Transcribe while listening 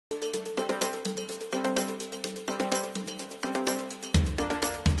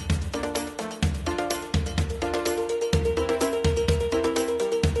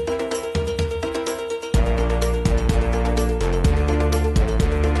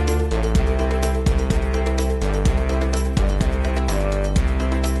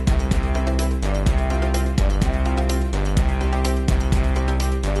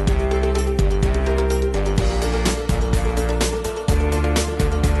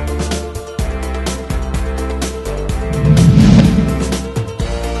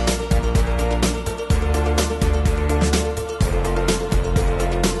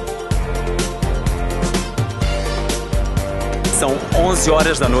11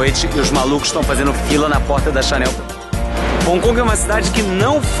 horas da noite e os malucos estão fazendo fila na porta da Chanel. Hong Kong é uma cidade que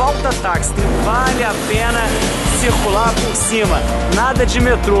não falta táxi, vale a pena circular por cima, nada de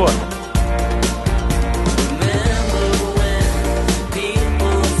metrô.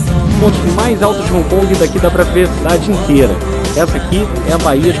 Pontos mais altos de Hong Kong, daqui dá pra ver a cidade inteira. Essa aqui é a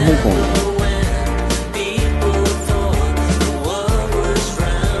Baía de Hong Kong.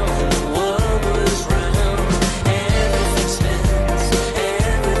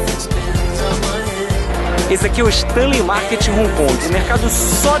 Esse aqui é o Stanley Market Hong Kong, um mercado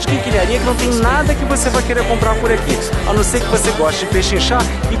só de quinquilharia que não tem nada que você vai querer comprar por aqui, a não ser que você goste de pechinchar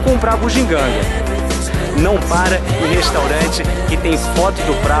e comprar bugiganga. Não para em restaurante que tem foto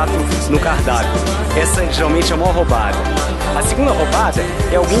do prato no cardápio. Essa geralmente é a maior roubada. A segunda roubada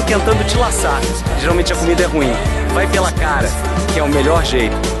é alguém tentando te laçar. Geralmente a comida é ruim. Vai pela cara, que é o melhor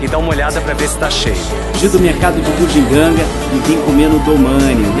jeito, e dá uma olhada para ver se está cheio. Fugi do mercado de bugiganga e vim comer no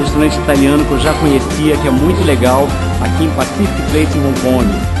Domani, um restaurante italiano que eu já conhecia, que é muito legal, aqui em Pacific Place, em Hong Kong.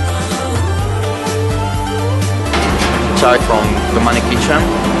 Chai from Domani Kitchen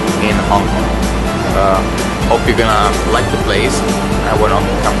in Hong Kong. Hope you're gonna like the place and why not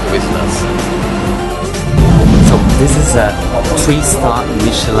come to visit us. So this is a 3-star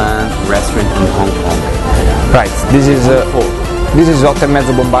Michelin restaurant in Hong Kong. Right, this is Otto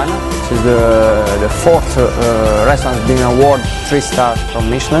Mezza Bombana. This is the fourth restaurant being awarded 3 stars from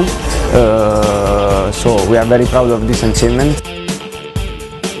Michelin. So we are very proud of this achievement.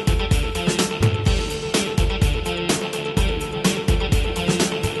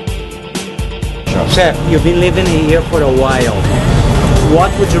 Chef, you've been living here for a while.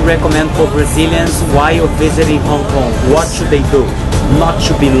 What would you recommend for Brazilians while visiting Hong Kong? What should they do? Not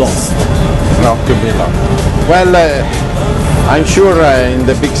to be lost. Not to be lost. Well, I'm sure in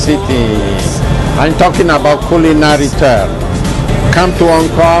the big city, I'm talking about culinary term. Come to Hong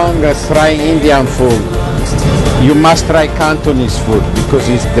Kong, try Indian food. You must try Cantonese food because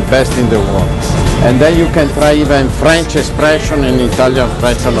it's the best in the world. And then you can try even French expression and Italian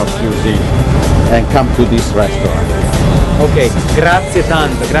expression of cuisine. And come to this restaurant. Ok, grazie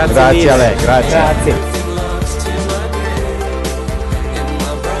tanto, grazie a mille. lei, grazie.